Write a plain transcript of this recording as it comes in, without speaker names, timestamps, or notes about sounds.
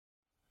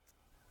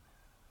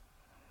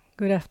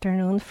Good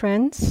afternoon,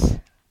 friends.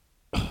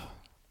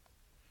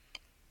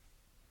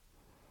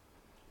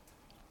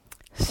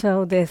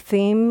 So the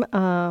theme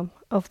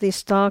of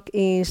this talk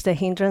is the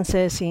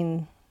hindrances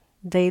in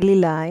daily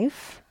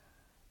life.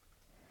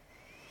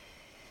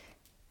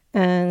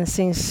 And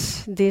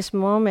since this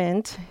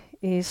moment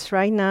is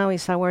right now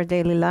is our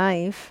daily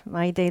life,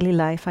 my daily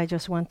life, I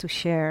just want to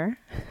share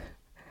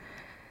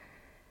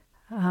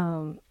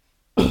um,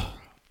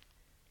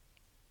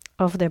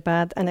 of the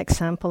bad an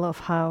example of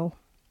how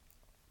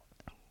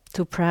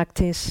to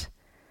practice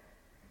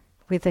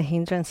with the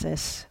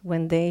hindrances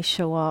when they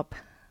show up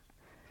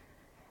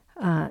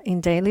in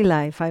daily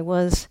life. I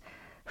was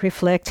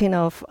reflecting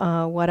of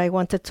what I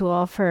wanted to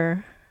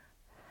offer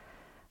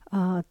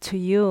to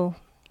you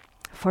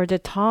for the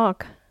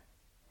talk,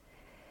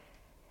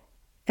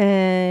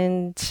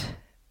 and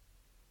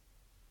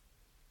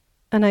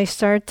I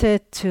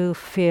started to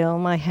feel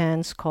my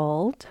hands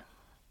cold.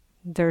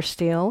 They're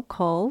still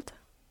cold.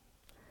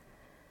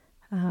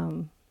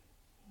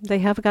 They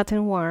have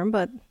gotten warm,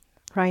 but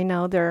right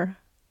now they're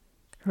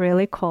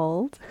really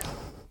cold.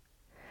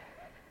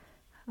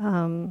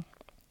 And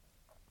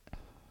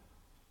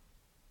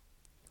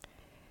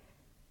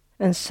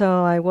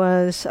so I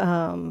was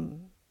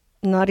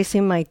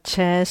noticing my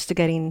chest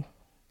getting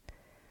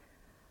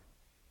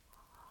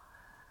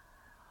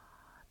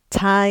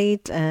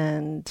tight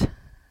and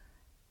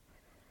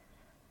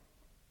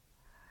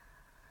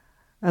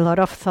a lot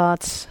of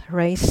thoughts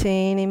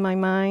racing in my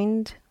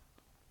mind.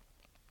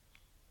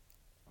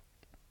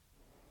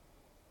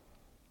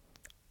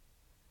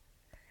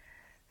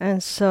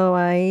 And so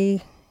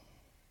I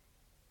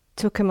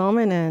took a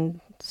moment and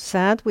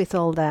sat with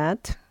all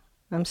that.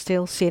 I'm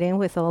still sitting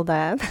with all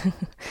that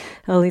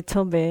a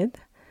little bit,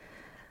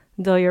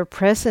 though your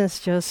presence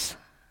just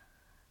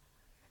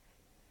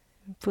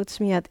puts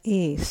me at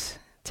ease,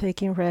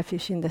 taking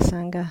refuge in the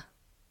Sangha.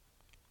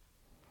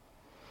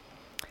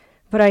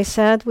 But I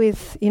sat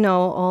with,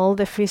 all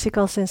the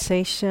physical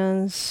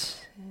sensations,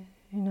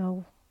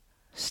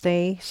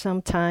 stay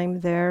some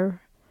time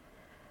there,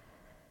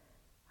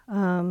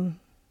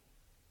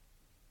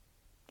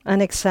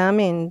 and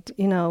examined,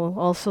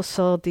 also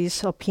saw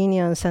these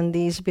opinions and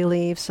these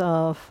beliefs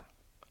of,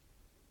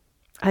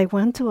 I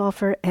want to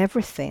offer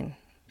everything.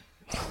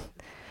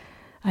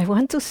 I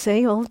want to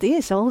say all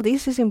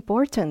this is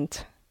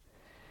important,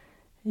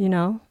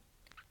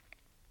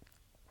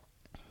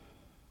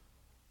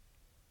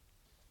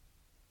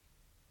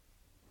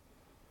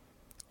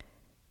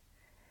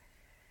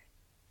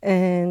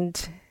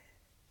 And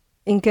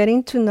in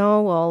getting to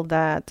know all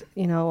that,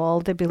 all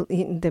the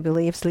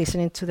beliefs,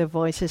 listening to the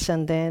voices,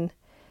 and then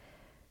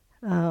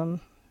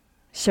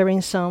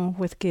sharing some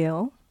with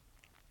Gil,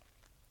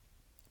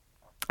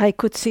 I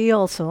could see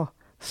also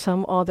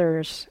some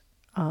others,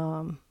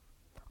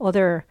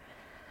 other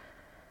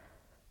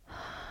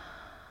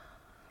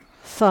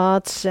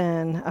thoughts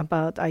and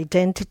about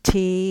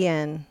identity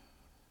and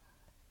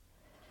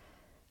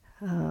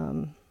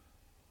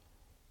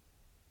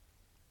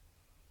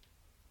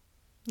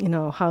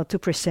how to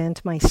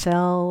present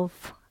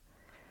myself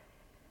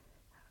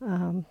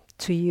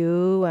to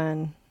you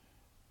and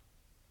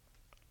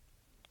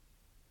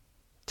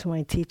to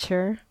my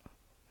teacher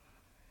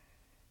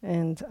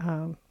and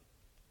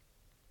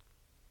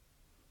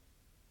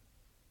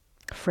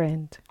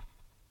friend.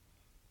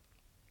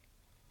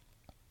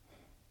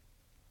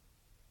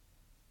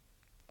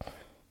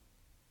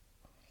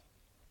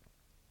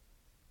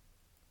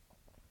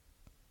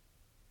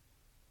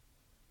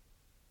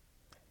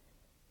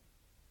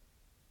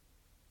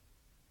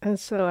 And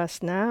so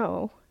as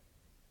now,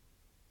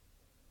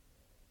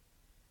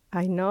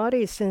 I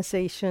notice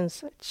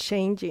sensations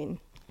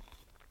changing.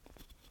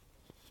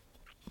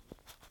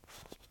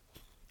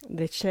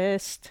 The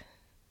chest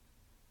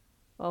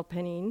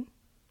opening.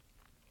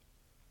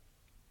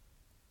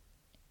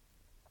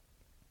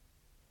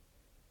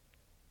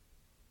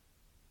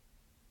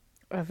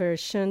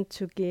 Aversion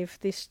to give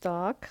this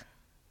talk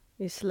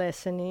is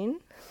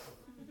lessening.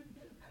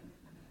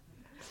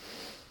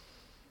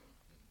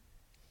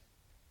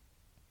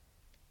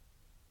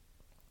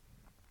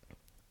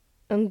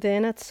 And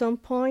then at some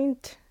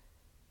point,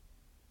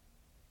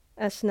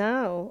 as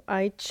now,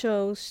 I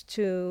chose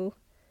to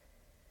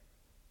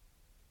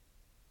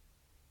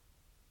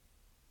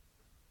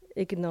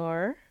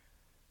ignore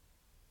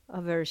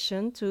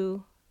aversion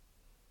to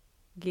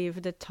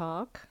give the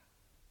talk,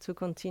 to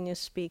continue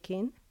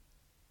speaking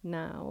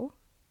now.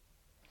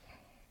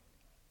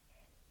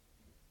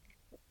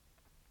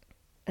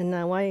 And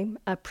now I'm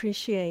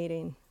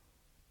appreciating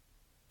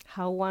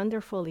how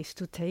wonderful it is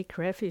to take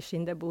refuge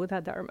in the Buddha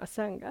Dharma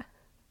Sangha.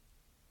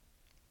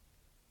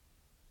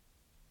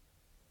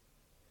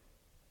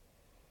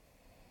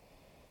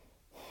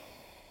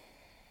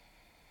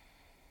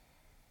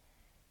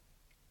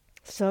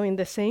 So in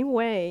the same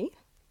way,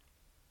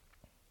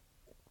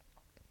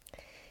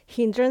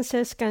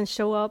 hindrances can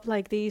show up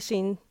like this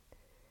in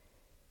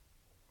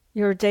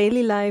your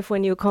daily life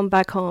when you come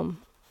back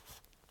home.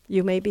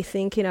 You may be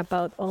thinking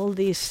about all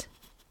these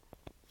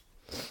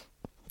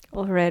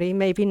already.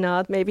 Maybe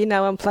not. Maybe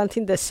now I'm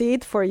planting the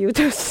seed for you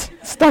to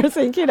start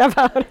thinking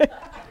about it.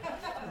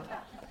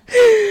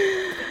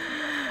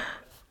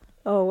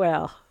 Oh,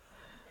 well.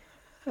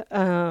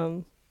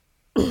 Um,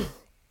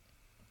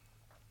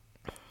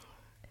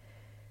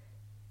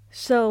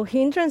 so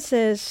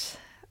hindrances,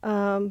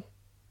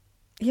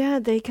 yeah,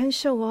 they can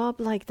show up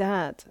like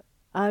that.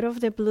 Out of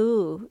the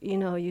blue,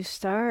 you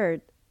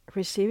start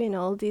receiving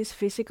all these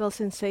physical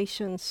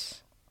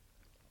sensations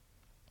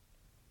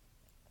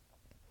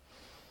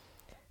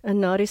and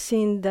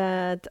noticing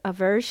that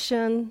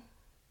aversion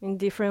in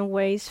different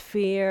ways,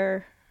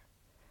 fear,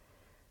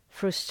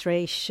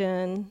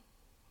 frustration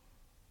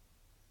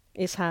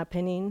is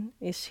happening,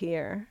 is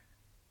here.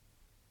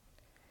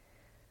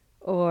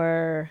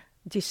 Or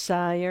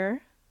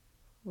desire,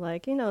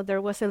 like,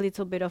 there was a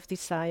little bit of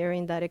desire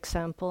in that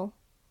example,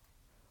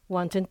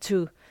 wanting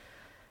to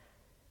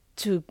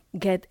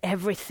get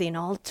everything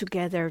all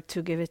together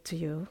to give it to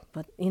you,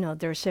 but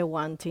there's a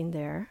wanting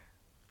there.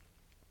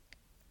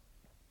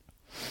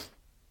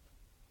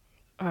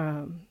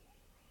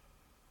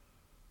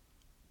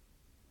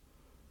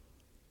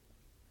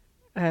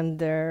 And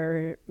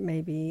there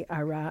may be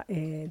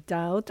a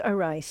doubt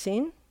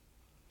arising.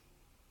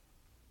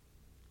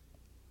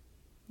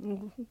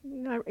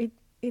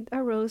 It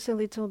arose a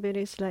little bit.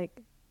 It's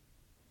like,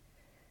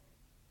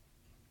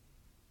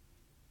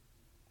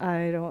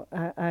 I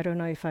don't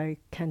know if I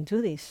can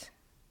do this.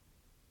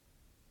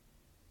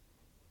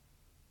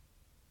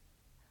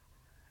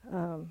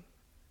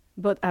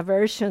 But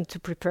aversion to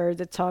prepare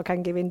the talk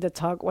and giving the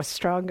talk was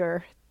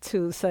stronger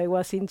too, so it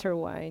was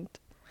intertwined.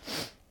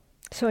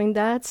 So in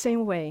that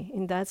same way,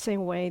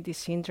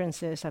 these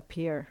hindrances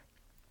appear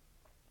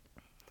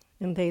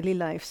in daily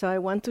life. So I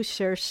want to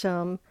share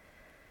some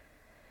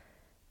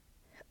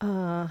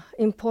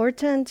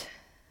important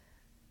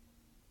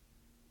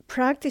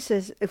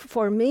practices.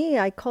 For me,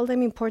 I call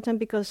them important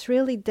because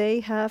really they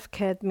have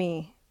kept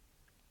me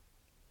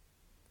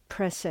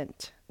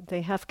present.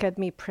 They have kept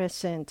me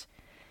present,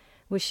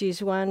 which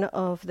is one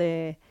of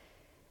the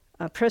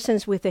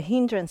presence with the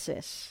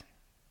hindrances,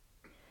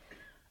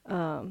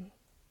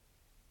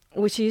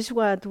 which is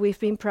what we've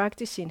been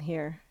practicing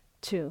here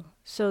too.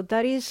 So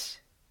that is,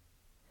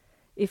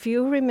 if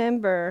you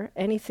remember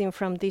anything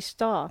from this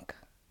talk,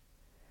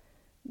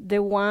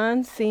 the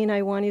one thing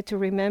I want you to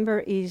remember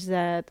is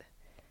that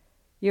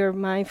your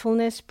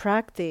mindfulness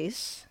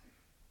practice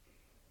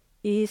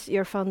is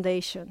your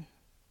foundation.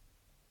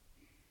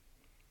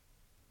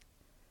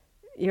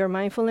 Your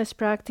mindfulness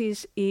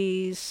practice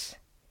is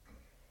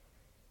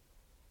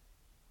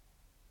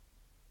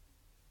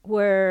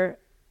where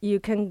you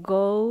can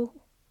go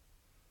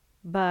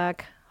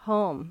back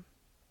home.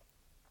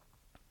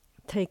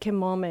 Take a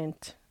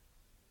moment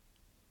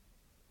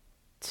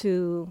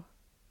to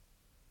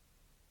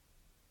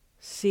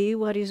see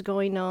what is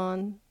going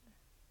on,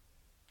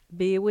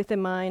 be with the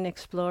mind,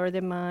 explore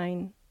the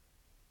mind,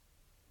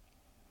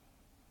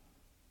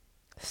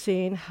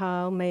 seeing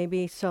how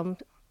maybe some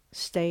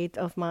state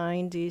of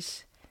mind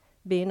is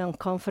being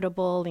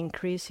uncomfortable,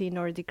 increasing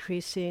or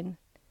decreasing,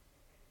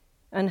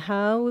 and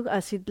how,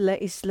 as it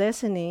is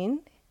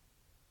lessening,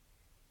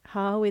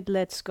 how it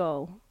lets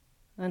go,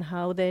 and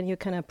how then you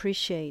can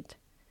appreciate,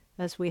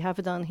 as we have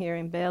done here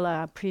in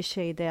Bela,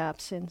 appreciate the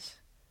absence.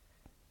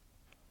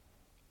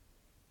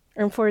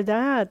 And for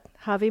that,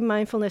 having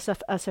mindfulness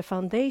as a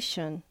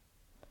foundation,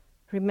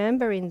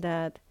 remembering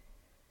that,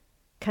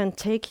 can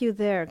take you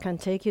there, can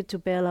take you to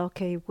Bela.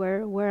 Okay,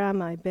 where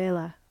am I,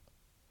 Bela?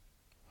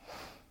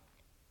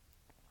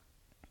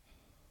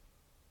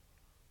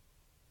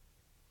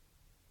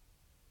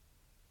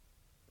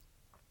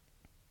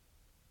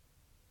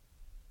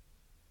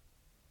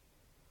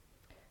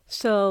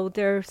 So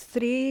there are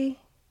 3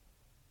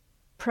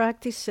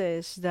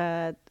 practices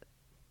that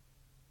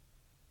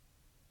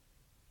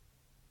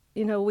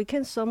we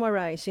can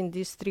summarize in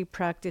these 3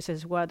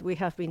 practices what we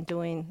have been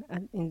doing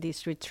in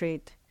this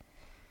retreat.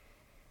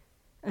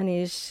 And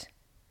is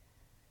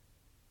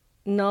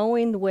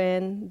knowing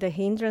when the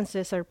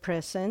hindrances are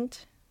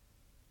present,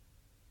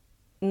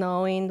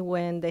 knowing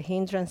when the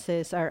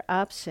hindrances are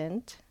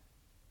absent,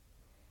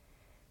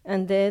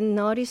 and then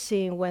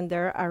noticing when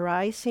they're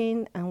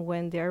arising and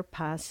when they're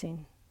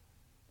passing.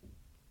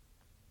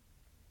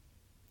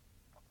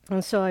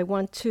 And so I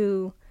want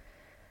to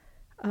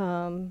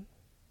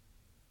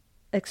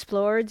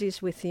explore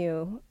this with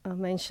you. I'll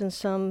mention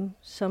some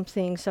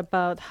things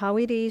about how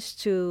it is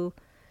to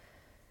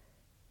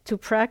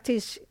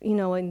practice,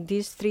 in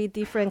these 3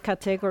 different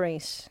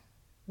categories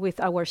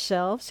with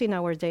ourselves in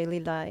our daily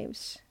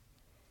lives,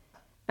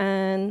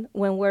 and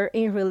when we're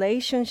in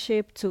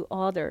relationship to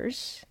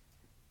others,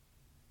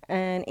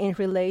 and in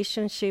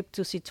relationship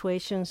to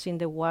situations in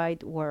the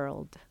wide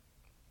world.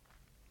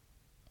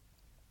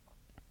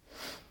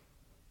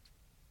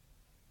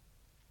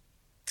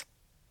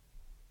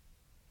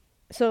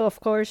 So of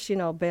course,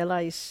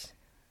 Bela is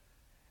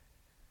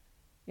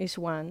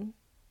one.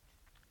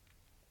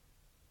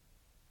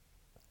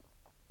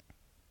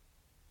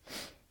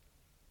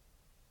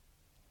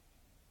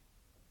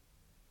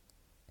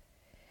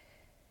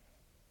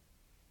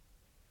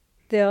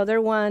 The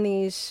other one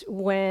is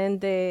when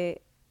the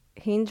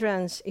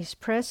hindrance is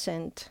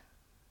present.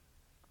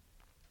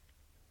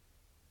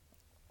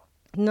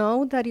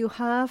 Know that you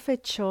have a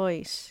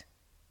choice.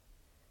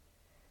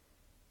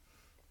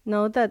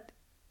 Know that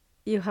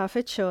you have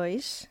a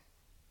choice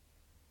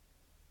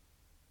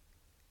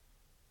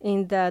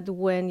in that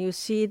when you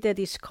see the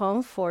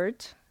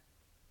discomfort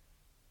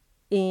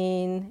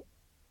in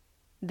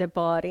the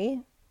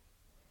body,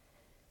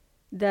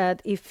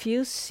 that if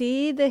you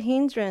see the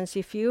hindrance,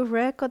 if you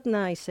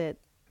recognize it,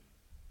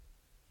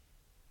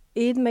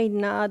 it may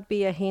not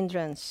be a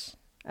hindrance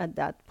at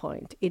that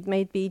point. It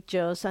may be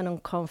just an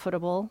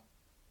uncomfortable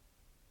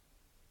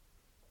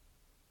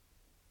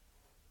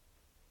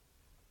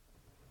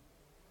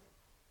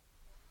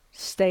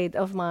state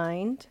of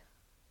mind.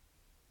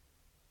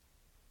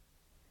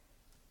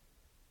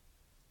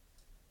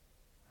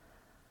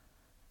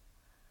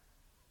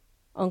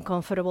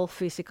 Uncomfortable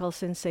physical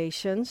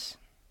sensations.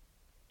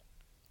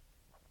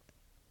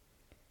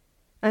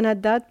 And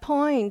at that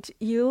point,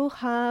 you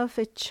have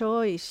a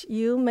choice.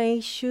 You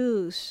may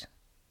choose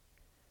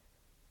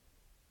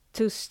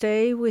to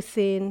stay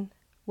within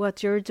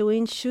what you're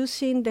doing,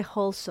 choosing the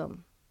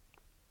wholesome.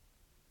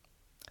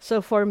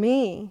 So for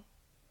me,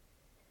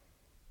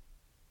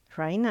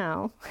 right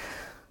now,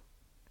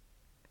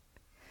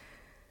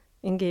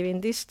 in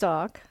giving this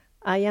talk,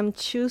 I am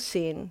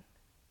choosing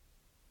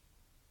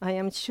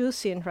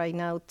right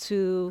now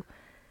to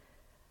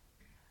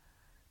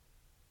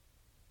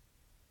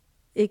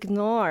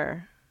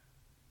ignore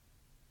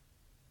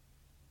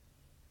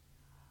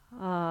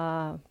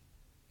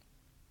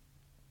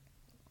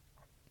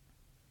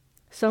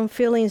some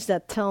feelings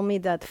that tell me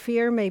that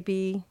fear may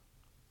be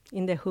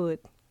in the hood,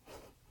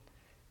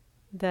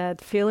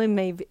 that fear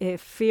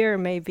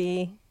may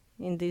be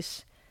in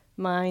this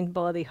mind,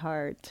 body,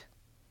 heart.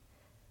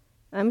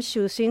 I'm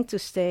choosing to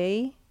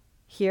stay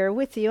here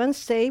with you and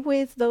stay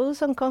with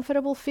those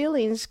uncomfortable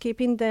feelings,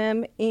 keeping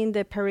them in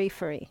the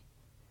periphery.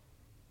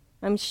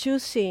 I'm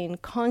choosing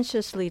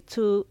consciously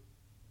to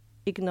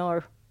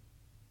ignore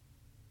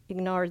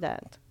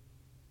that,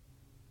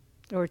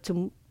 or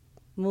to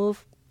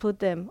put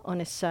them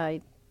on a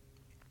side.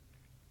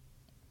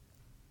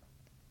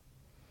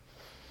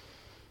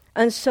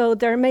 And so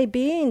there may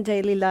be in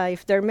daily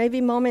life, there may be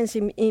moments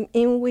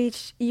in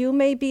which you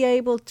may be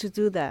able to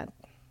do that.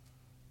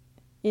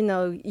 You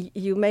know,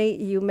 you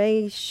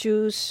may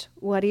choose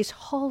what is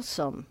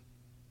wholesome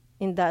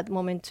in that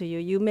moment to you.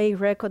 You may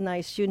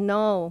recognize,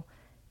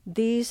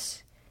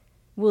 this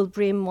will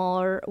bring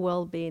more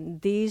well-being.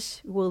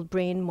 This will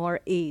bring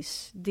more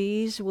ease.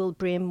 This will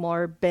bring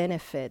more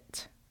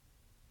benefit.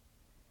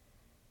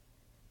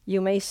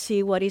 You may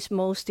see what is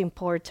most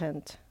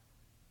important.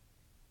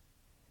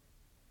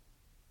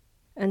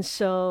 And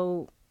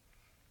so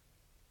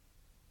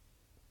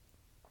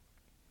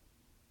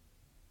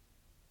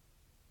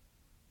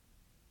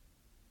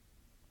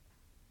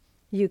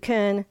you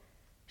can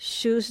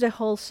choose the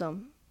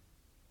wholesome.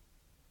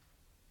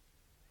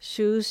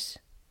 Choose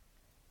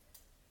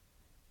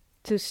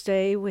to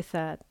stay with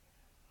that.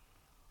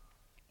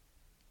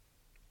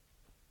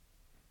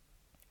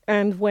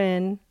 And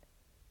when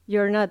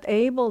you're not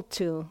able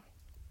to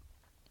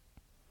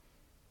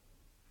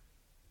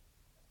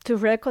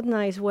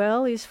recognize,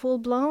 well, it's full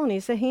blown,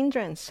 it's a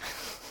hindrance.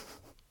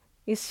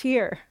 It's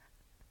here.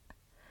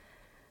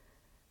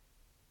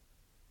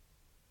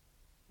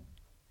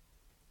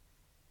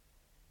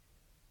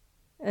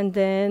 And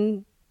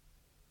then,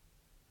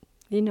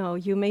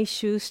 you may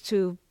choose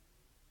to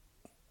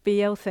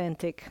be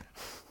authentic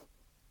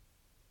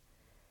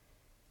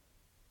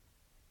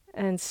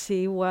and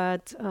see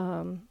what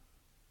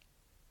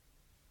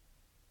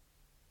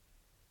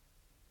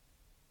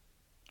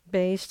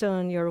based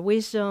on your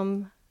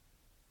wisdom,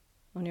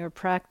 on your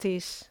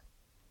practice,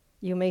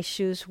 you may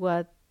choose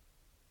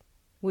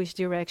which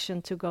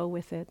direction to go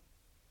with it.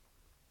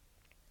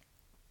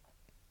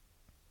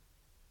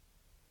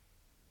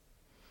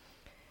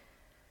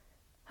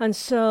 And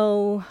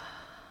so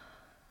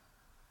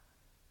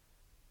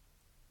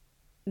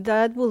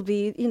that will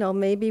be,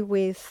 maybe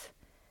with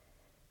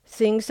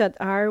things that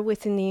are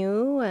within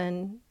you,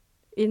 and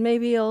it may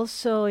be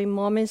also in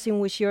moments in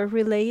which you're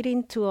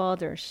relating to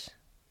others.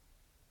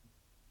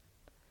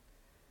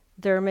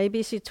 There may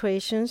be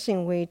situations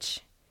in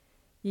which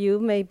you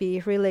may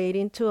be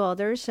relating to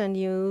others and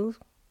you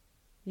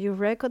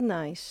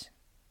recognize,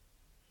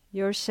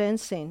 you're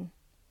sensing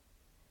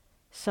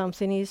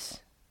something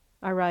is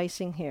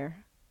arising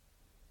here.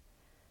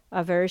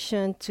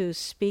 Aversion to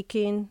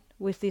speaking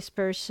with this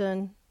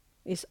person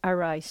is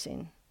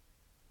arising.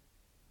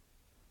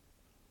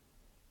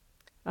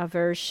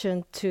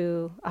 Aversion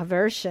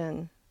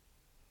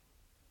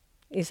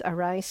is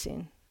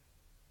arising.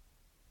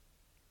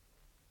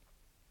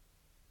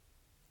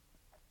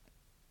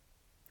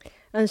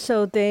 And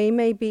so there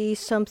may be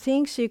some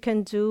things you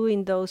can do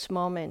in those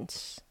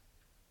moments.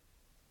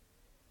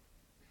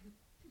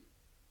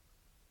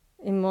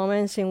 In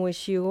moments in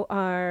which you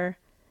are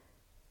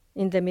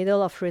in the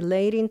middle of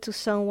relating to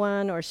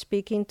someone or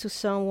speaking to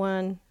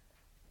someone,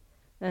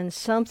 and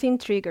something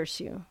triggers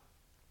you.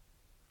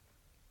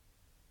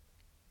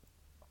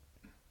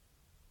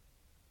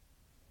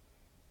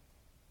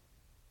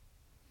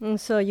 And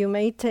so you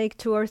may take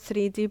 2 or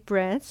 3 deep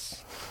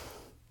breaths.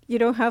 You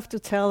don't have to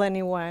tell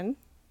anyone.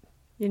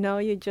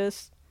 You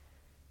just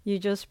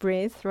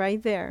breathe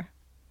right there.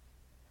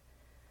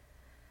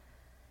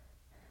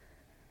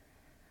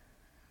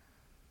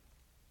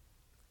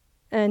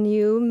 And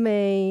you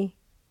may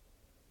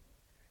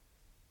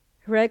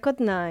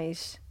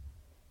recognize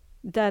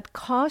that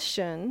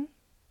caution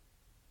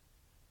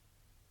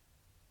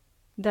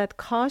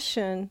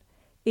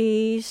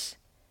is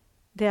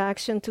the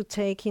action to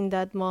take in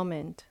that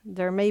moment.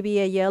 There may be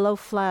a yellow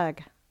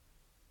flag.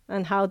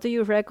 And how do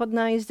you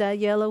recognize that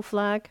yellow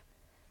flag?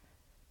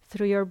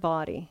 Through your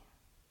body.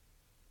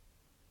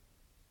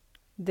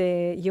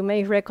 You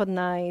may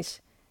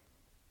recognize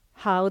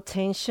how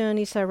tension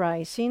is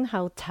arising,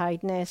 how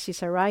tightness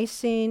is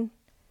arising,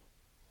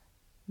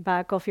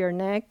 back of your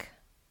neck,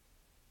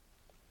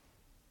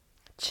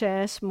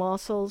 chest,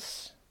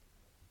 muscles.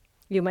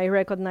 You may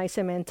recognize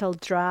a mental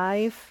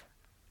drive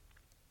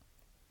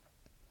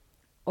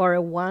or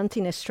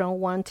a strong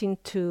wanting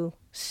to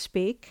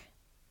speak.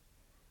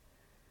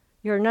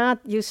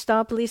 You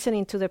stop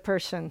listening to the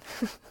person.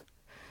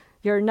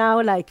 You're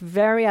now like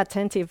very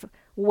attentive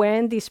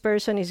when this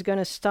person is going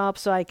to stop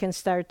so I can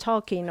start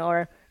talking,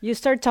 or you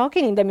start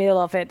talking in the middle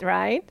of it,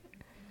 right?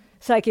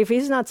 It's like, if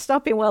he's not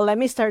stopping, well, let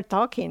me start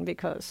talking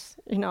because,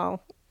 and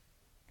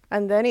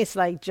then it's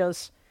like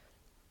just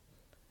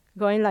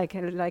going like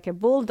a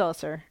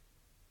bulldozer,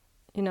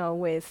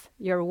 with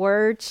your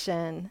words.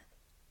 And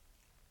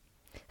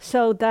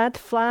so that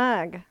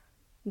flag,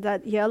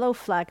 that yellow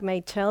flag may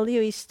tell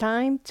you it's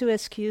time to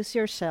excuse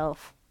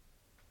yourself.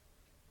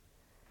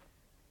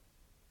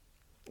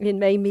 It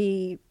may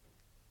be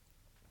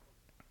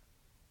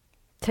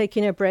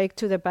taking a break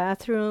to the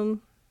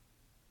bathroom.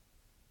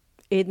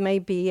 It may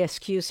be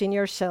excusing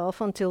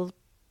yourself until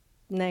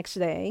next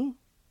day.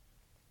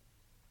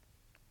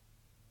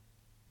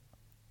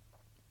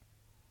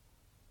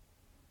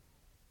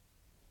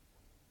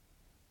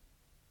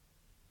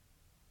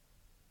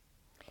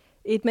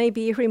 It may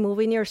be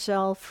removing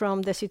yourself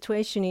from the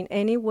situation in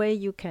any way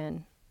you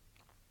can.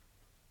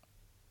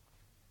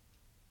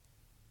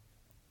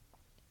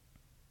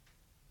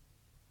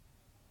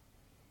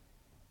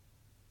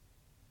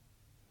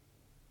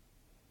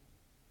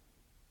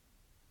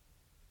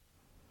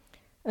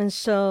 And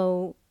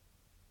so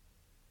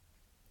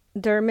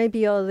there may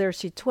be other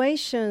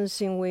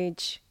situations in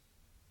which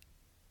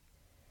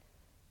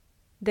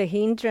the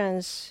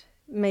hindrance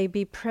may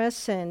be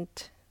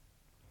present,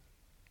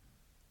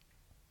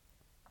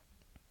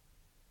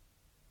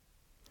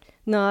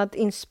 not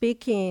in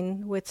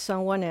speaking with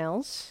someone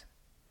else,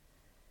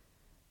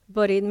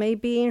 but it may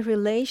be in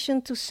relation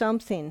to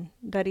something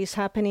that is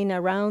happening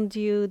around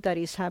you, that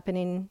is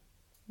happening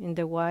in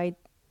the wide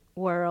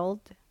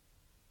world.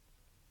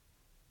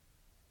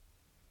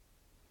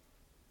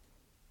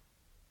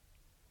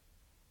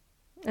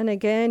 And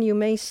again, you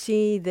may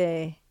see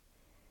the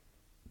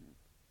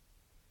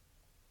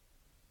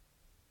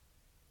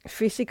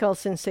physical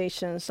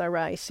sensations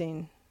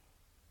arising,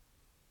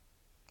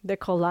 the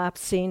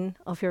collapsing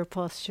of your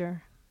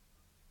posture,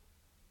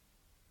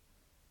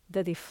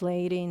 the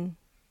deflating,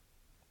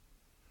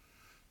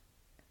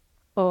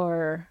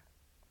 or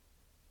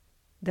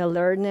the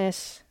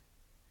alertness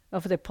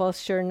of the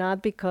posture,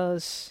 not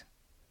because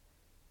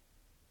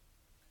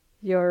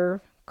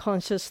you're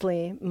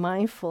consciously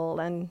mindful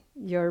and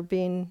you're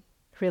being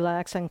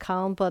relaxed and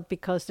calm, but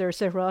because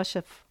there's a rush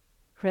of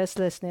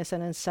restlessness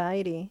and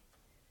anxiety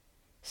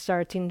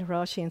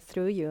rushing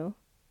through you.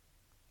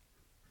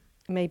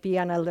 Maybe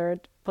an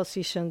alert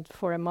position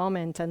for a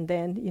moment and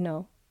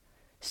then,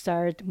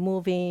 start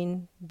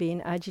moving,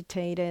 being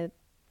agitated,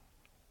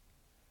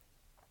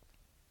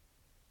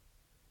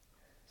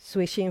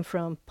 switching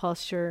from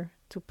posture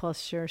to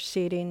posture,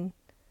 sitting,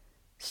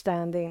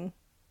 standing,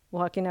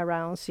 walking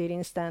around,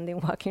 sitting, standing,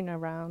 walking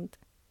around.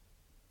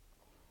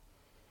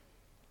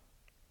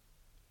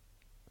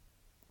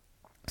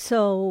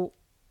 So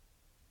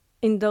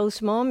in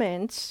those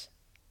moments,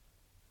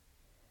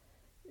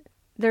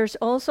 there's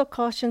also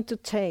caution to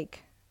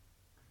take,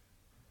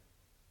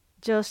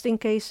 just in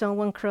case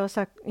someone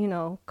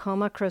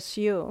come across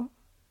you.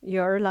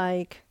 You're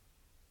like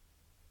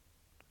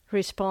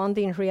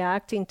responding,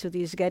 reacting to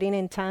this, getting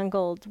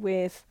entangled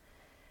with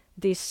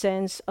this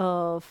sense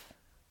of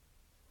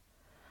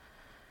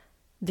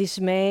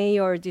dismay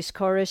or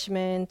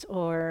discouragement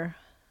or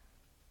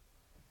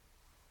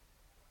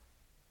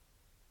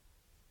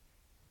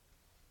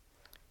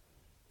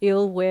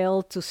ill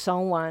will to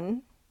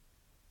someone,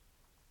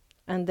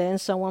 and then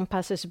someone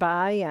passes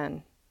by,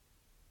 and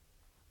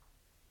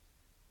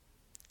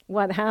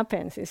what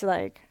happens is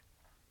like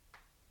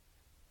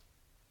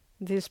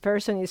this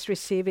person is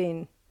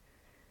receiving,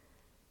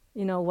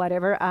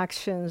 whatever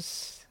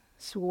actions,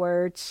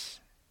 words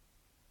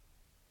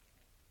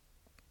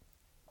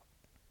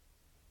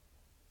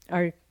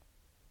are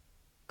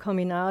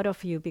coming out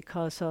of you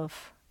because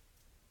of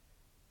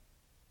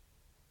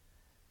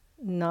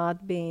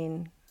not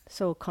being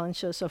so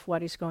conscious of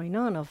what is going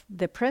on, of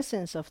the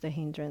presence of the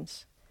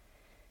hindrance.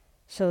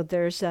 So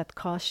there's that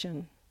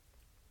caution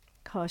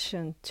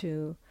caution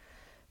to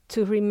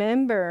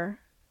remember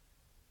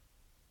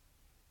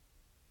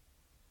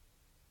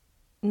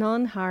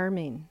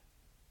non-harming.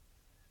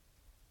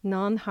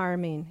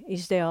 Non-harming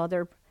is the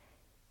other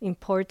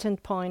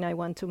important point I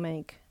want to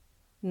make.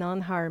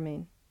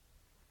 Non-harming.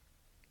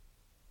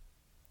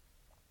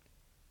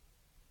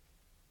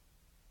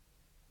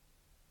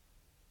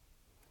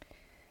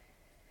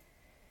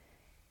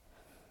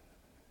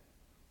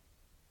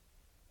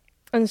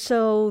 And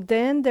so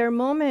then there are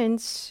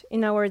moments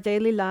in our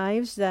daily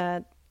lives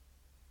that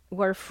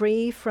we're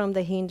free from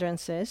the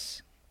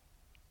hindrances.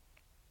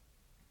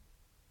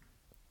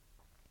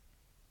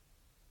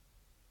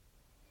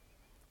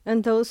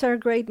 And those are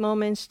great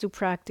moments to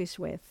practice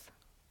with.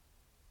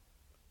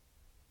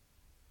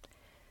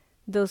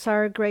 Those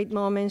are great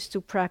moments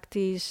to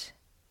practice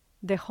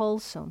the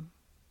wholesome.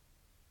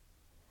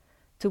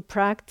 To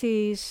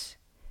practice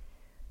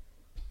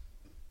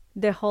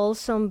the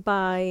wholesome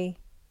by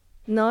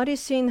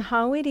noticing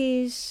how it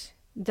is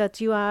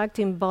that you act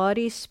in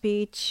body,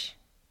 speech,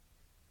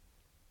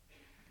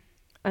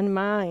 and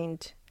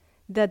mind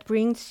that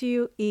brings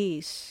you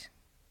ease,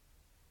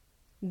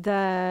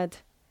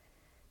 that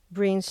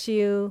brings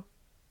you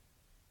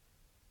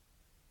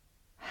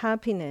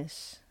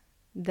happiness,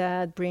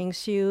 that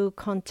brings you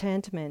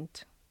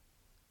contentment.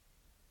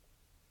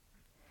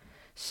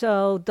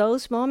 So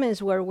those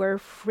moments where we're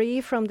free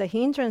from the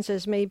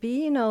hindrances may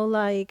be,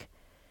 like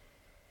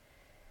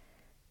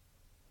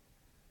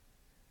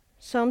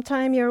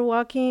sometime you're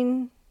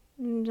walking,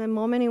 the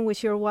moment in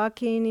which you're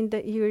walking,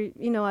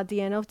 at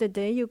the end of the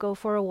day, you go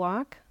for a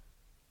walk.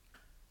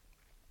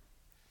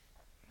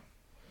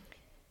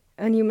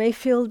 And you may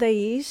feel the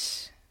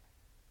ease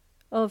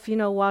of,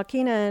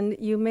 walking, and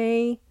you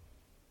may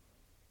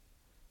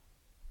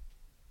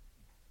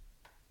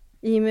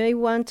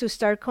want to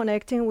start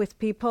connecting with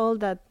people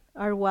that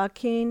are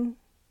walking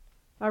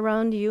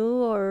around you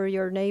or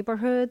your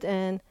neighborhood,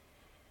 and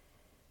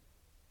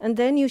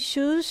then you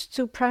choose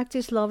to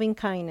practice loving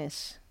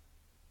kindness.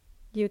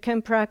 You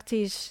can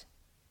practice,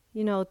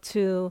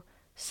 to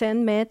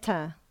send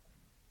metta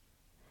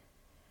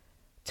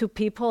to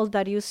people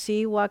that you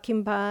see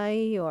walking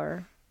by,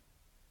 or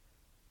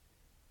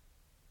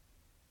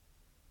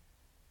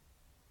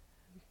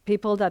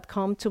people that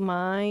come to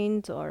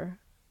mind, or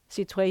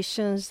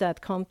situations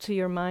that come to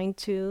your mind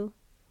too.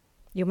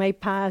 You may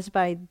pass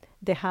by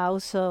the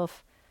house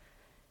of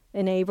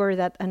a neighbor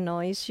that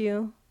annoys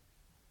you.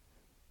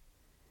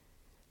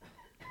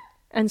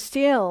 And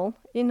still,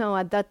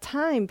 at that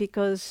time,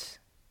 because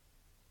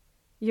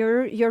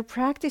you're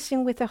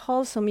practicing with the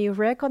wholesome, you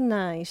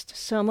recognized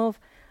some of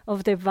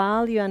the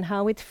value and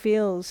how it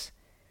feels.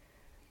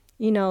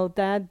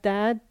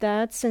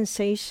 That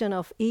sensation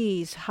of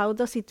ease. How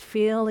does it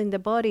feel in the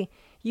body?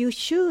 You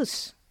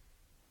choose.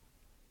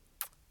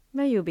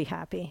 May you be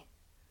happy.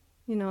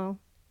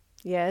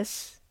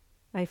 Yes,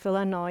 I feel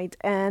annoyed,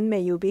 and may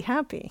you be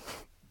happy.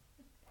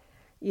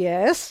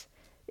 Yes,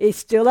 it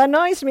still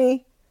annoys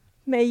me.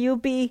 May you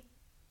be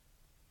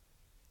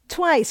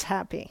twice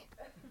happy.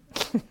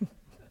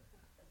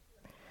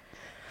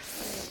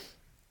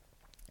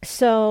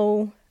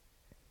 So,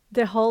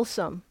 the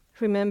wholesome.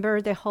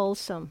 Remember the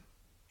wholesome.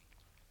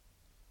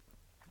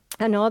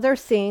 Another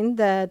thing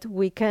that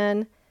we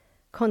can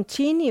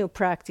continue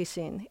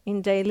practicing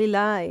in daily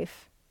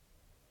life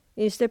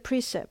is the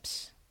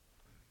precepts.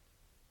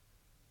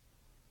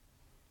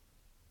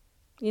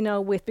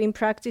 We've been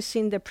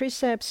practicing the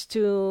precepts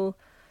to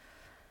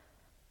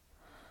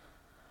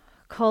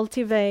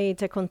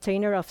cultivate a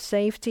container of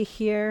safety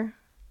here,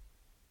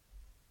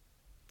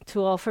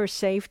 to offer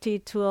safety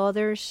to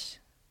others.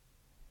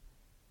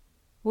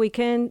 We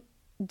can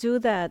do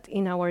that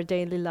in our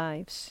daily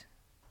lives.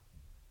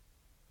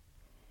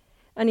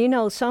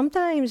 And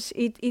sometimes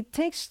it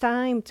takes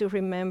time to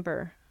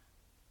remember.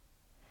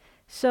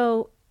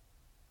 So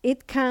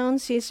it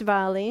counts as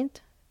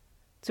valid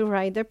to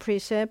write the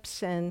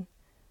precepts and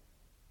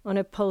on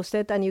a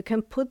post-it, and you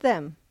can put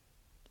them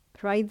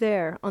right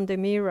there on the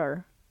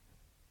mirror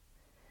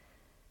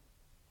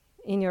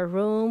in your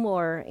room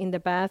or in the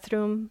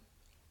bathroom.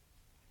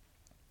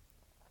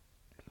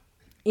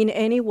 In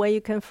any way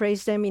you can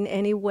phrase them, in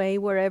any way,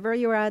 wherever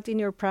you're at in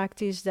your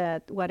practice,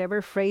 that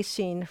whatever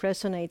phrasing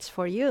resonates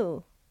for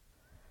you,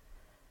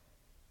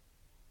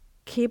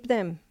 keep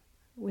them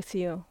with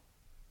you.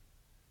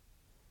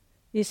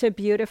 It's a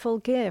beautiful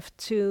gift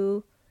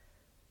to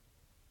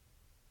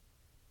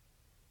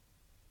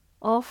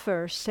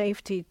offer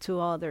safety to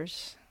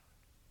others.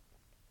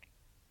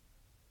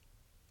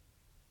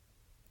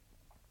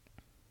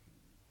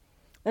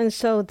 And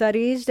so that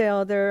is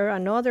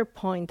another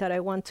point that I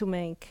want to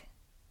make.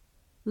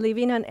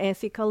 Living an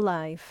ethical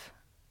life.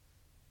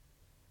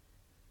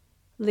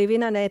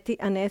 Living an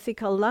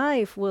ethical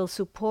life will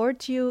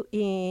support you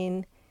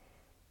in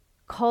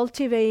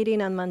cultivating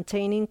and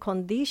maintaining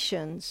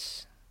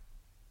conditions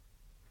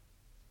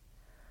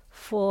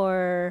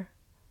for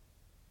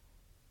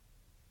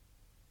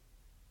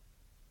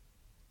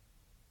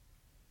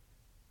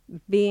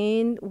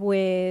being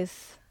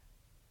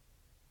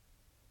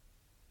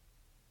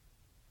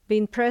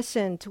being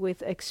present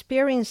with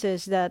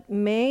experiences that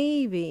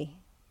maybe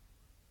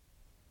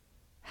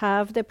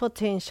have the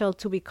potential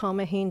to become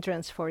a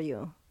hindrance for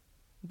you.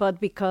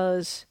 But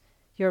because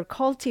you're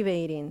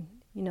cultivating,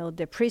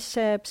 the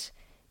precepts,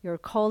 you're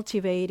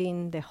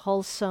cultivating the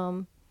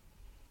wholesome,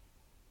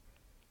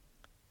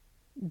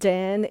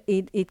 then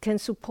it can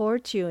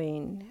support you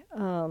in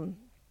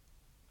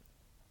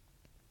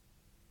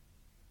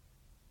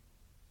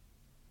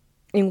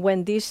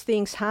when these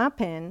things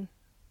happen,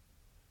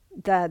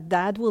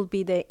 that will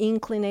be the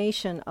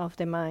inclination of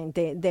the mind.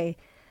 The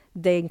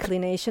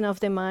inclination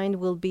of the mind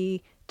will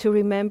be to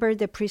remember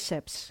the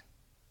precepts,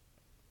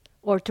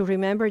 or to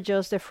remember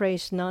just the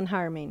phrase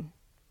non-harming.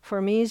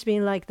 For me, it's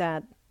been like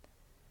that.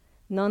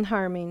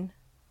 Non-harming,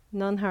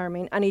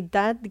 non-harming. And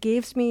that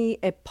gives me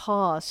a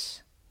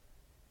pause.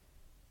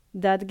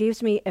 That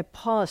gives me a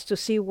pause to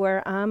see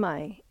where am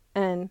I.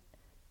 And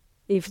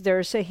if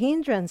there's a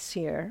hindrance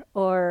here,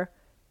 or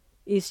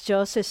it's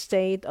just a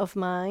state of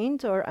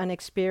mind or an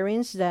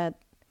experience that,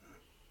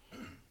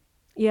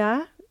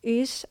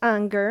 is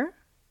anger.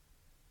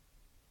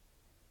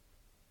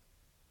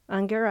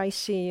 Anger, I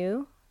see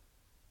you.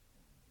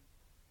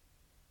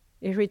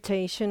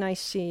 Irritation, I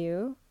see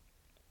you.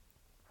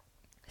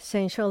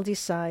 Sensual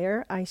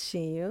desire, I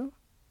see you.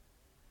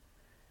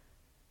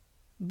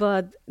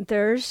 But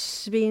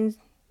there's been,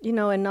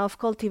 enough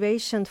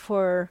cultivation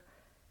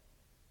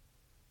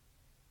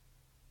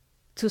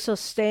to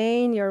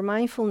sustain your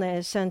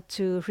mindfulness and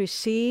to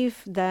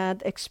receive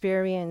that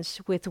experience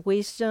with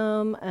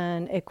wisdom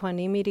and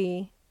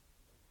equanimity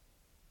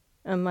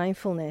and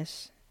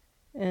mindfulness,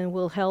 and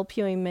will help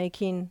you in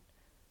making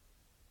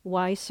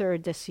wiser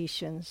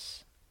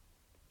decisions.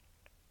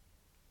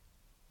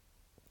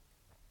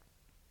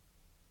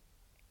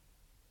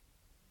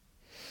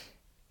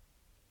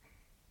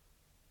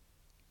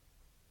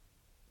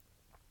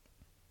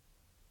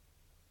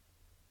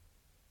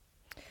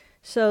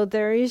 So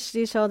there is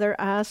this other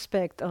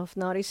aspect of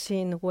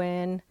noticing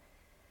when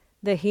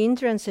the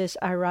hindrances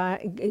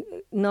arise,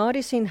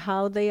 noticing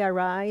how they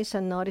arise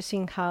and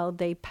noticing how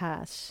they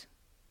pass.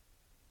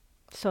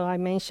 So I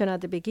mentioned at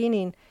the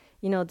beginning,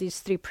 these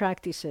three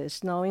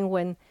practices, knowing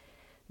when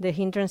the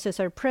hindrances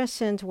are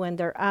present, when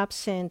they're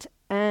absent,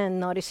 and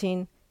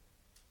noticing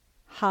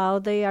how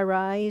they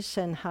arise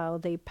and how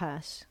they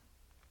pass.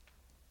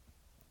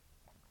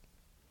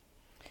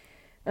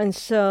 And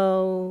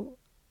so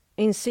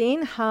in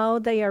seeing how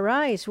they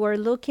arise, we're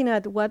looking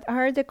at what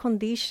are the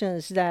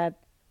conditions that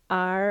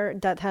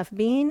have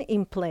been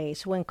in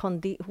place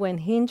when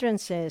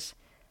hindrances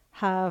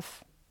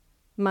have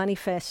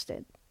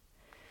manifested.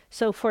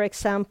 So, for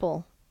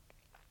example,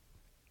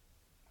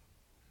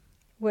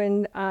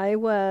 when I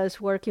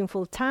was working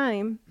full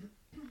time,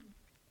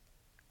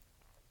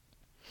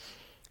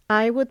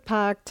 I would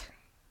pack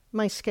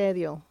my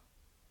schedule.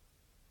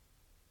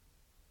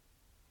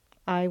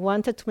 I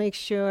wanted to make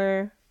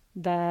sure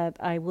that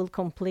I will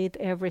complete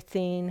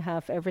everything,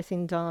 have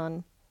everything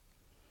done.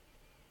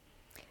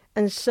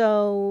 And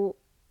so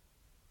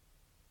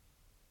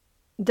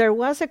there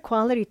was a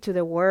quality to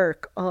the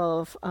work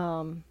of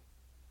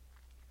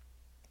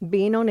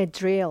being on a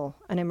drill,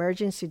 an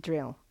emergency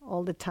drill,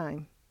 all the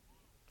time.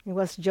 It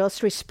was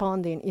just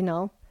responding,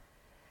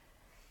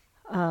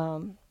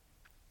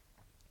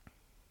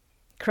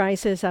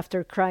 crisis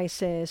after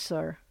crisis.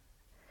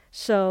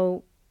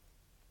 So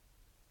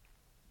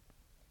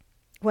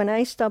when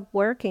I stopped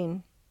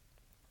working,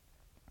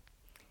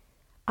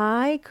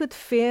 I could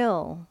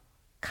feel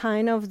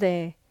kind of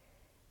the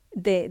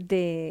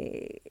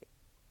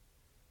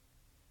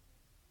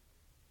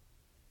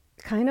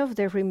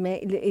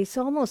it's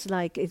almost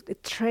like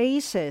it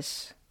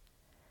traces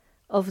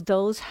of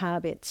those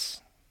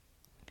habits.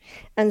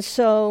 And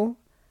so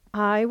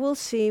I will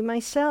see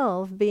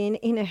myself being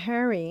in a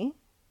hurry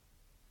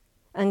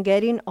and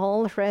getting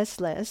all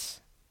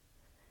restless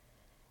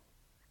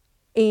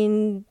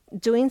in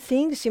doing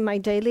things in my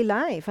daily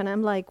life. And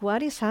I'm like,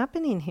 what is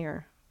happening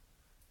here?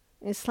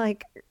 It's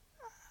like,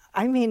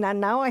 and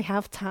now I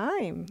have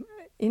time.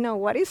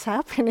 What is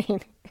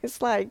happening?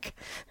 It's like,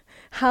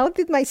 how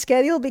did my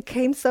schedule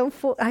become so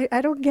full?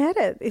 I don't get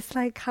it. It's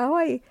like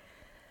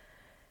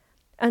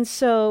and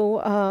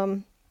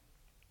so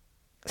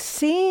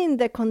seeing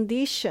the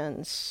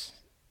conditions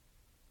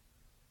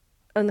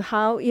and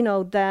how,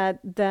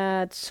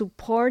 that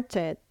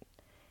supported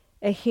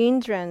a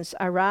hindrance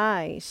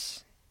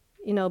arise,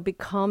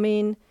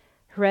 becoming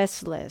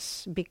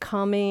restless,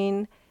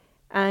 becoming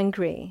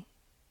angry,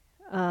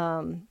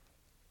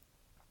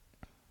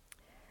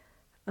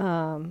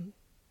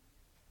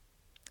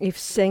 if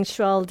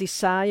sensual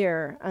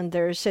desire, and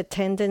there's a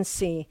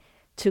tendency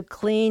to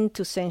cling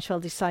to sensual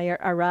desire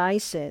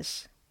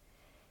arises,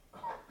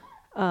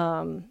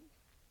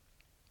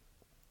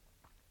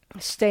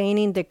 staying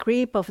in the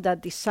grip of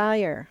that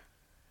desire,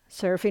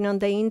 surfing on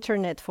the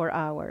internet for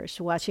hours,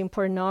 watching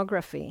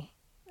pornography,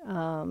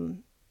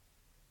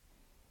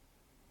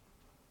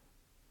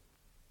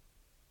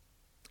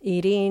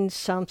 eating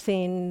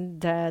something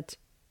that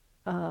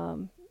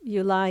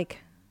you like,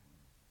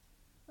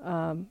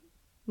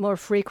 more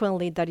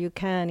frequently that you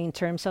can in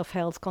terms of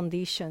health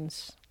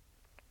conditions.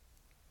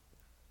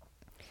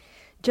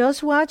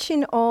 Just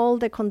watching all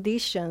the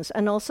conditions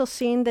and also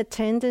seeing the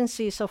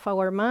tendencies of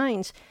our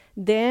minds,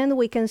 then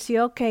we can see,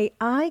 okay,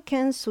 I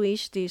can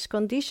switch these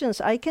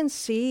conditions. I can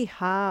see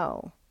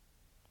how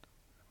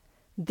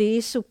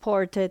this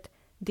supported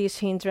this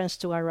hindrance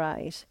to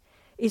arise.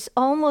 It's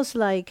almost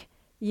like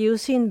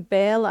using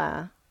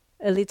Bella,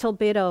 a little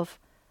bit of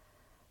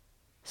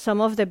some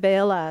of the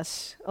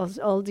Bellas of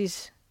all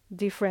these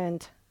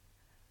different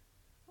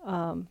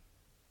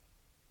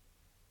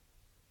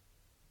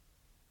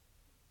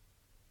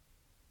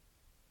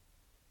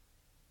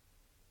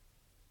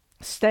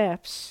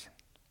steps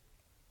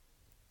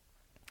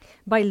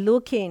by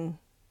looking,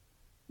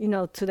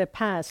 to the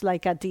past,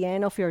 like at the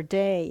end of your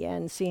day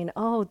and seeing,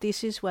 oh,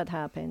 this is what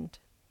happened.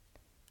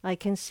 I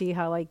can see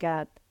how I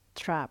got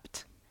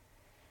trapped.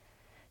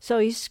 So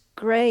it's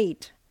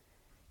great,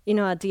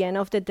 at the end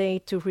of the day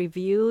to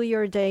review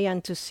your day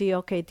and to see,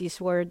 okay,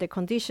 these were the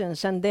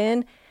conditions. And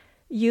then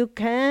you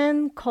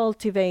can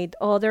cultivate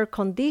other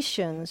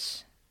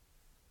conditions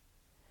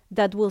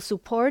that will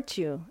support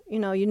you.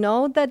 You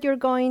know that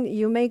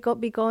you may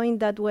be going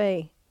that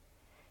way.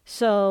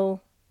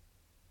 So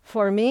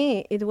for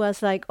me, it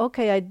was like,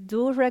 okay, I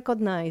do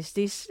recognize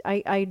this.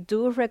 I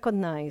do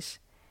recognize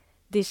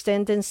this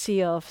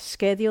tendency of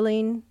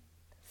scheduling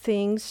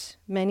things,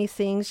 many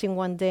things in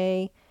one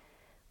day,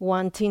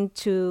 wanting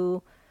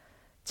to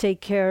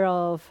take care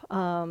of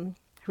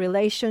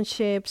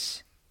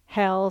relationships,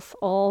 health,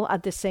 all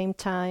at the same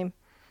time.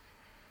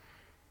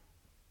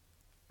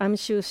 I'm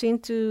choosing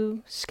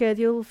to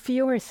schedule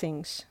fewer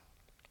things.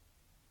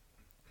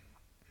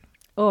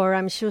 Or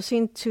I'm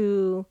choosing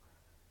to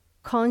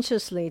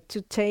consciously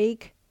to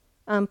take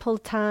ample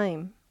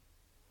time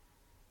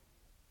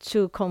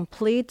to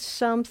complete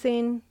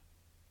something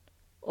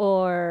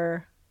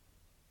or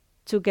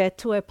to get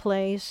to a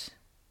place.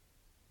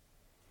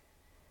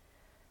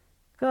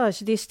 Gosh,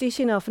 this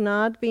teaching of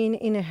not being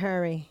in a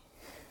hurry.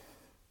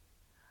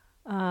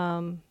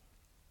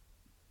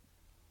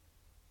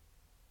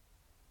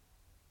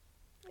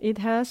 It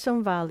has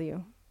some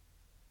value.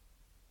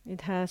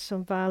 It has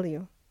some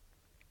value.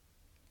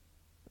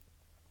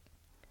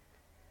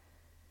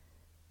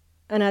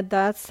 And at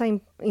that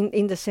same,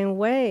 in the same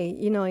way,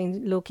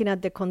 in looking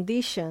at the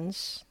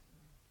conditions,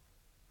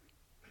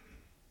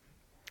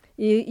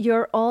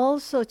 you're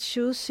also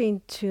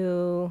choosing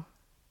to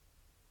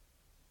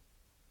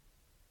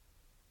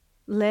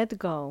let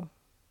go.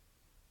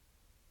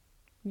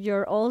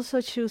 You're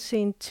also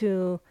choosing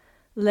to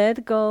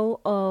let go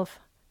of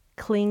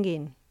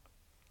clinging.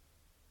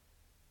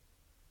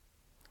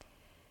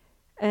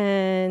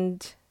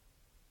 And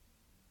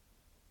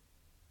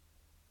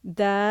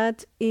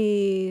that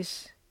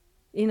is,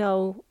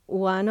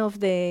 one of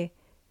the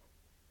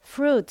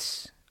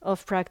fruits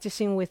of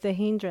practicing with the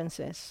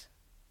hindrances.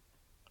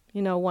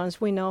 Once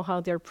we know how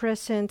they're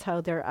present,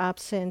 how they're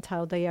absent,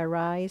 how they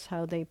arise,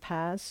 how they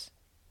pass.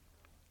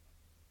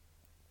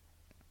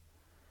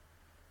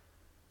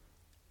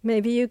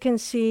 Maybe you can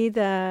see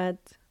that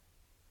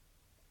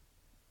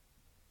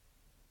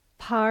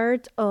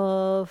part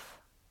of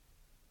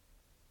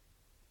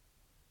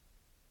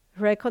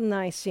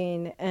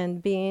recognizing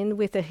and being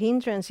with a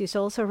hindrance is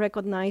also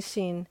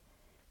recognizing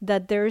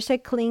that there's a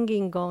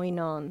clinging going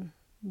on.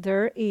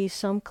 There is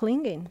some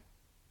clinging.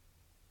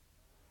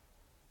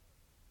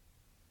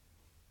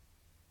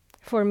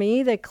 For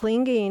me, the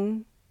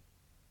clinging,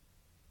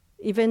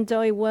 even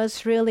though it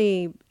was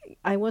really,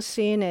 I was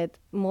seeing it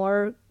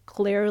more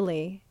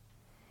clearly.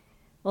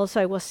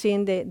 Also, I was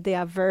seeing the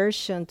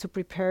aversion to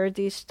prepare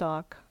this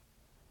talk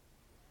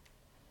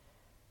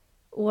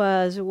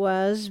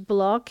was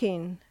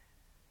blocking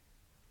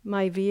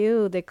my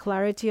view. The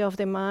clarity of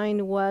the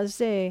mind was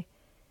the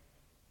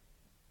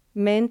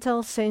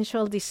mental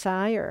sensual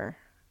desire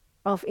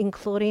of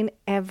including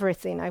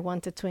everything I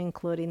wanted to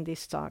include in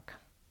this talk.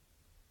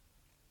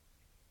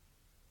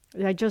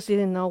 I just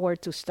didn't know where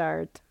to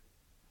start,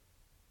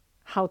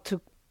 how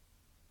to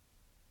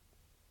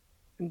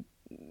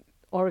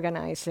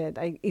organize it.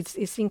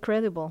 It's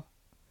incredible.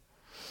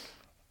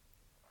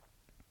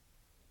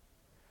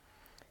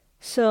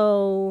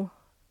 So,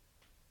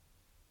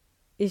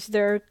 is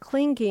there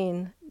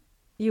clinging?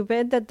 You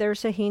bet that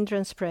there's a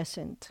hindrance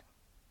present.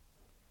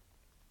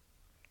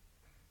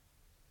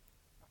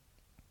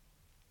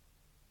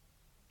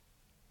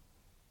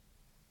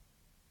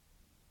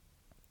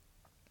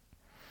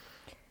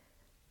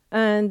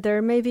 And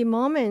there may be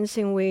moments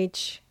in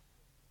which,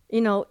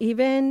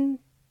 even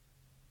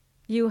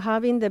you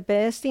having the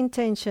best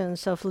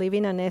intentions of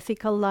living an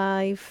ethical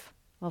life,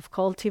 of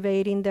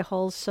cultivating the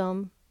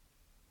wholesome,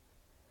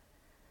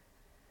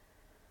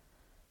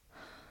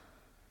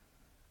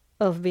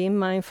 of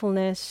being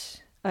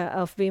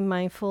of being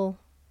mindful,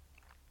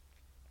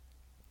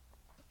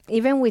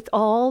 even with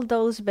all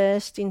those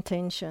best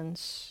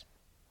intentions,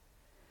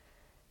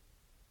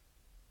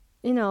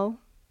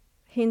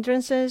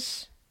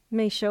 hindrances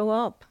may show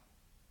up.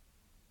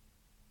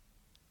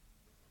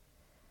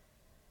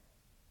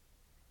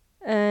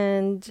 And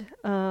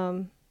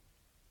And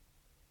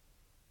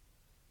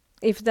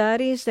if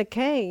that is the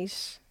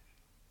case,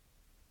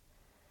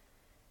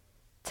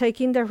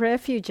 taking the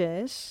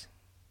refuges,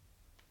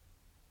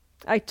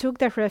 I took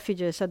the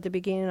refuges at the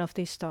beginning of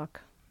this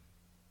talk.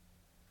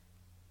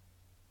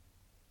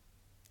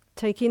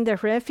 Taking the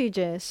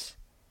refuges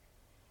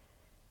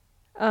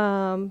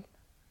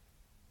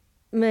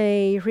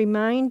may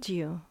remind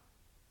you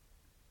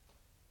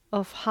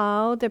of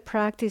how the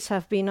practice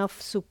have been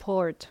of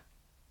support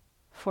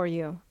for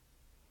you.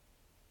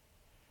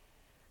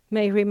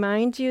 May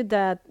remind you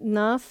that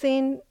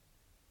nothing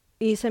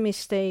is a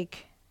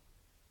mistake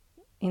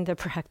in the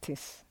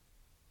practice.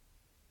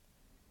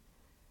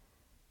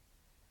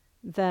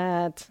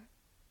 That,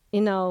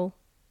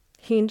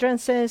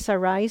 hindrances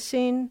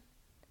arising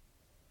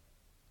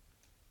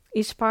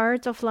is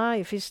part of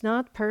life. It's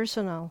not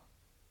personal.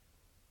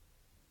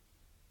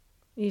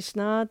 It's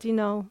not,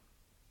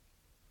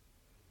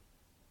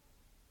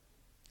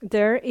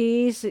 there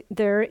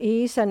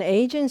is an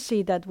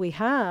agency that we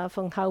have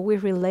on how we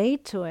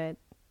relate to it.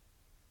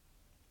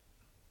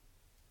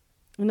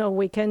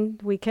 We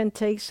can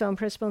take some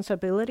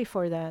responsibility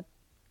for that.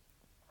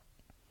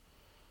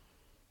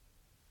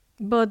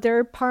 But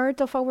they're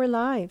part of our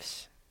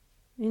lives,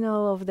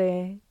 of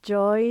the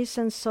joys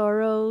and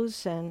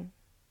sorrows and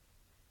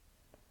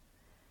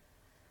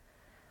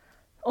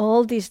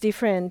all these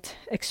different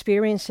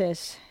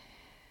experiences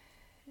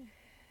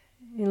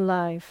in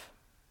life.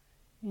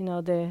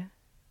 The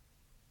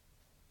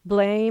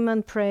blame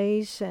and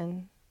praise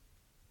and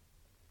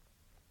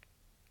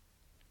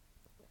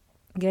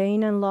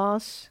gain and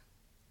loss.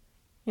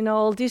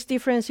 All these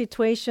different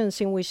situations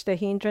in which the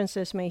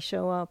hindrances may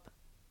show up.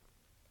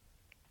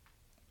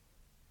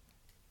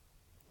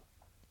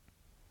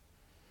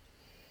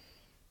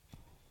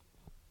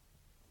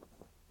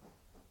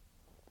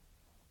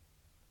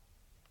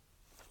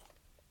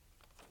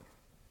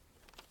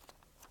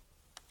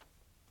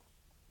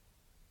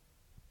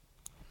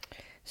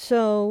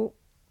 So,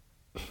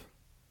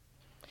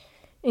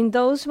 in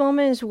those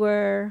moments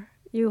where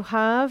you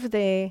have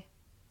the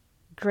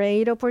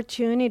great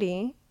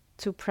opportunity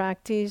to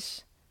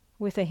practice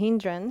with a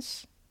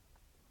hindrance,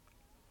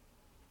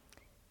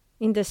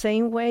 in the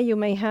same way you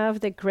may have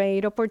the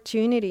great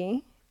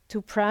opportunity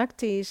to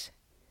practice,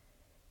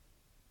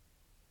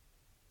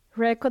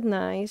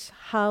 recognize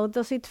how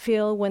does it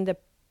feel when the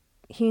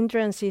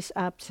hindrance is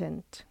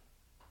absent.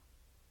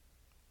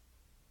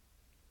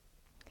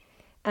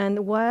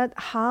 And what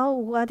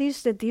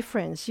is the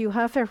difference? You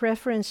have a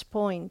reference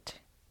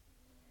point.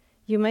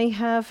 You may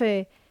have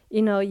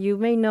you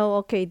may know,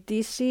 okay,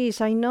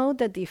 I know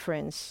the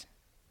difference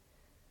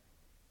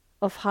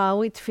of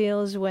how it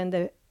feels when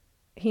the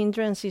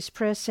hindrance is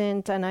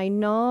present, and I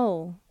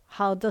know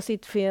how does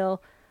it feel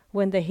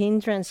when the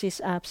hindrance is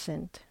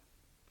absent.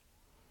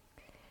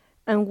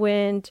 And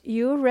when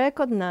you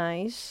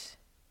recognize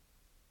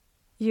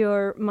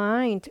your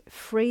mind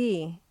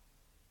free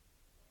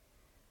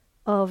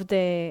of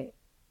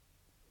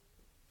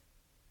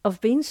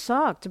being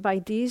sucked by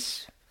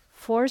these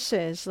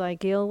forces, like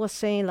Gil was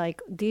saying,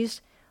 like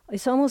this,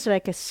 it's almost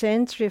like a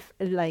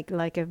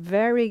like a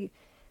very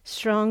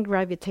strong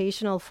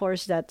gravitational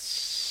force that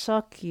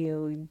suck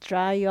you,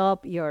 dry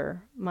up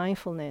your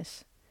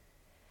mindfulness.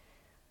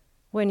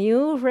 When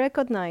you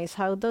recognize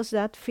how does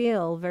that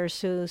feel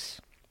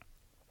versus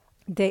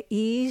the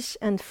ease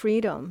and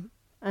freedom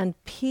and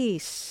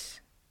peace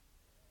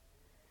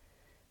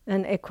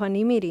and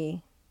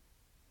equanimity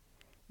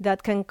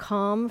that can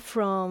come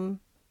from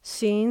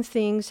seeing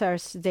things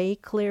as they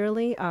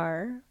clearly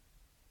are,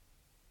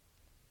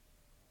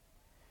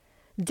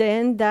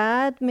 then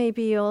that may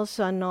be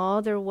also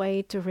another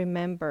way to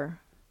remember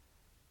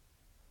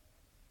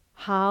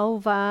how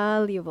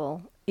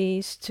valuable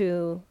is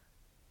to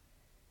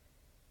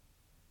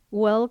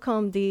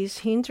welcome these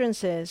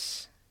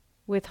hindrances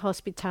with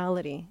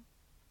hospitality.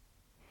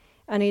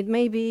 And it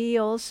may be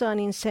also an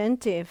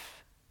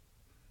incentive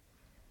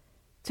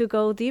to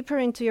go deeper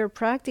into your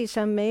practice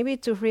and maybe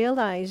to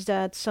realize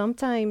that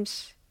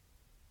sometimes,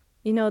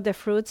 the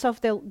fruits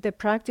of the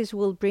practice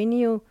will bring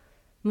you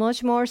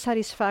much more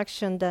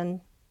satisfaction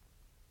than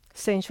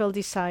sensual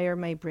desire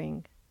may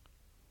bring.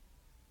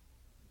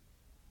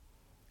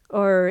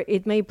 Or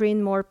it may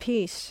bring more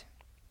peace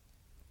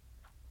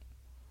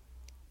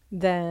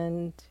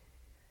than,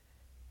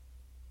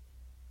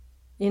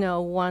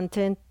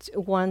 wanting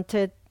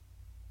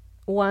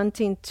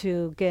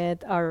to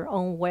get our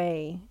own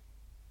way.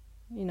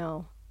 In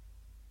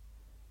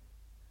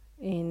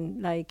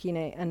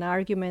an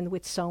argument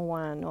with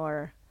someone,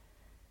 or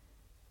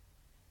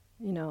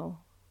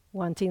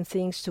wanting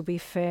things to be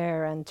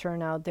fair and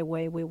turn out the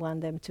way we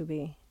want them to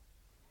be.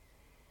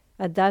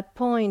 At that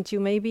point, you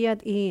may be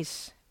at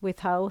ease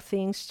with how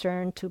things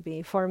turn to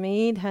be. For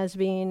me, it has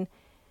been,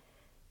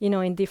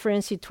 in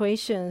different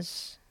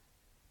situations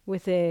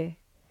in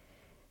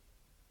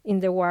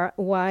the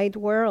wide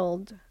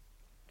world,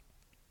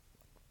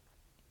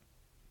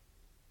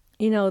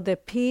 the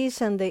peace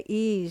and the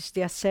ease,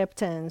 the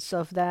acceptance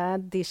of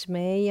that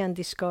dismay and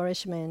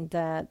discouragement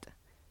that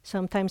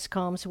sometimes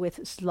comes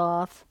with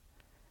sloth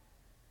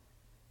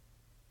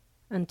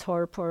and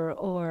torpor,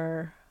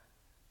 or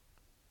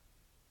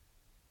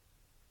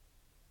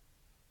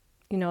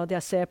the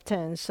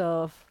acceptance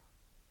of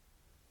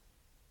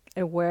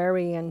a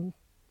worry and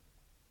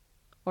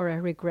or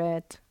a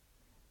regret,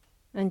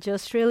 and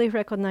just really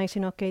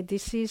recognizing, okay,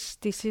 this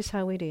is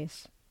how it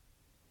is.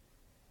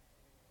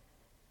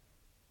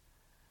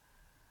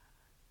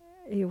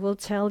 It will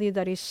tell you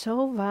that it's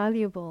so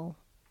valuable,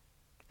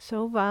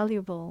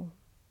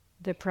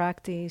 the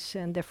practice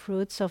and the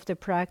fruits of the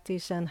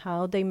practice and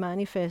how they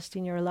manifest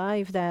in your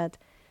life, that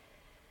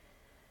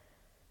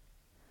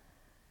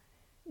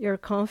your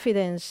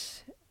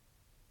confidence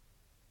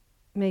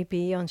may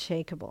be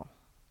unshakable.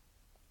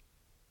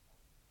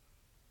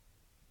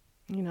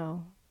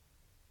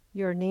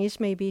 Your knees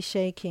may be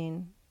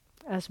shaking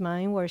as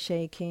mine were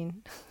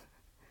shaking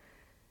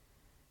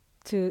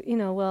to,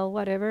 well,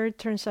 whatever it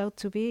turns out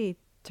to be,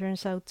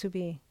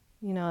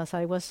 as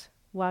I was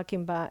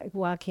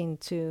walking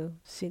to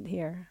sit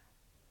here.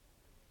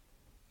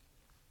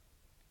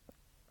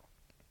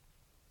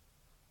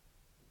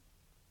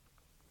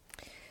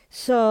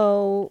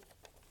 So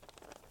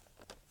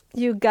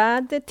you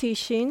got the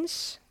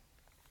teachings,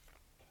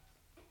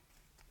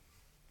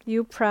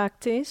 you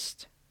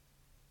practiced,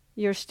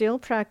 you're still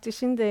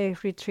practicing. The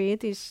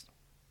retreat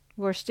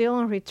we're still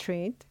on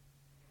retreat.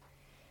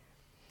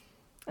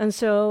 And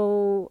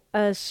so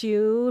as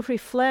you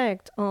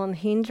reflect on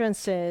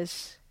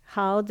hindrances,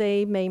 how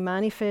they may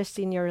manifest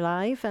in your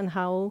life and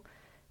how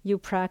you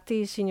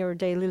practice in your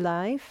daily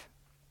life,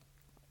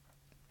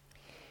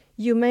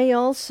 you may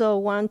also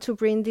want to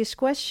bring this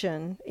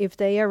question, if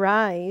they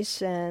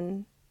arise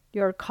and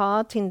you're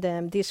caught in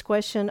them, this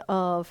question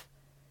of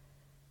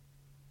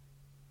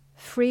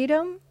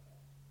freedom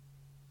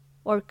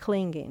or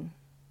clinging.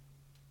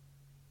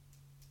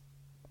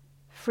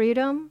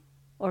 Freedom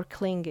or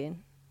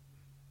clinging.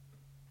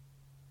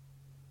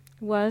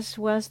 Was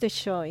the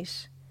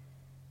choice.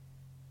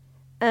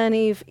 And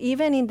if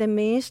even in the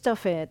midst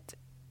of it,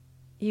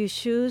 you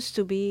choose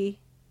to be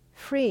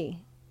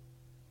free,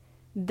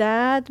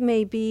 that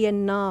may be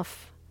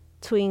enough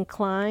to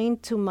incline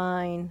to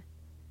mind,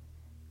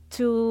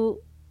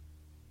 to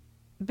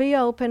be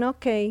open.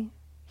 Okay,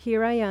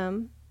 here I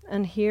am,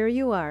 and here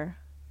you are.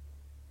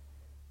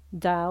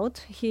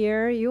 Doubt,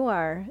 here you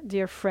are,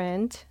 dear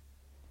friend.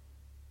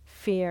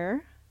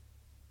 Fear,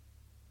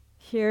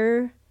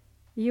 here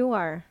you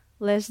are.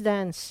 Let's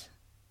dance.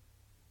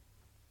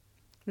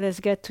 Let's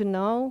get to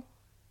know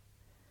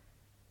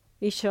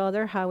each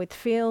other, how it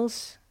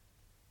feels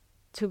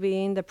to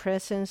be in the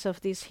presence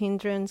of this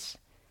hindrance.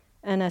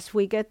 And as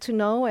we get to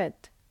know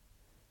it,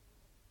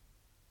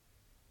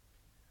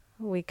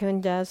 we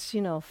can just,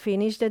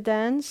 finish the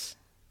dance.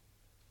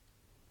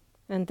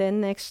 And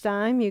then next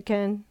time you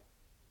can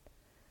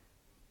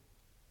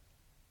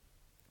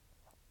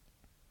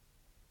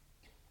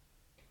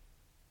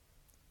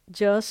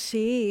just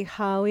see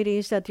how it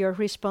is that you're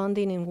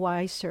responding in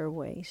wiser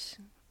ways.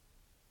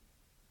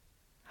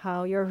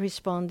 How you're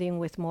responding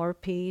with more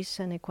peace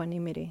and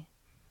equanimity.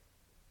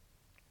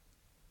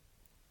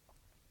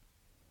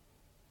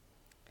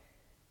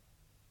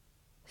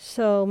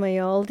 So may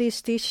all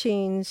these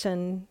teachings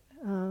and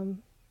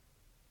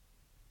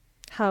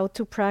how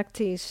to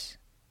practice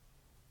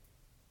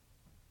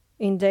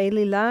in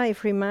daily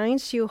life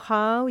reminds you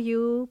how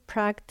you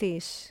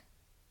practice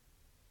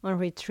on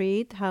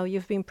retreat, how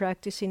you've been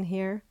practicing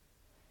here,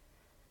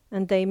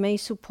 and they may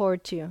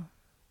support you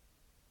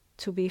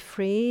to be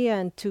free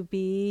and to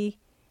be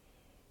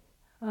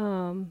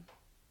a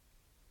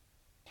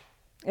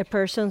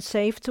person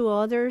safe to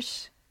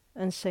others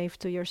and safe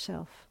to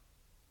yourself.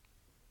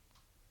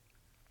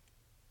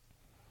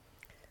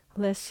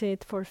 Let's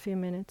sit for a few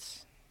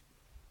minutes.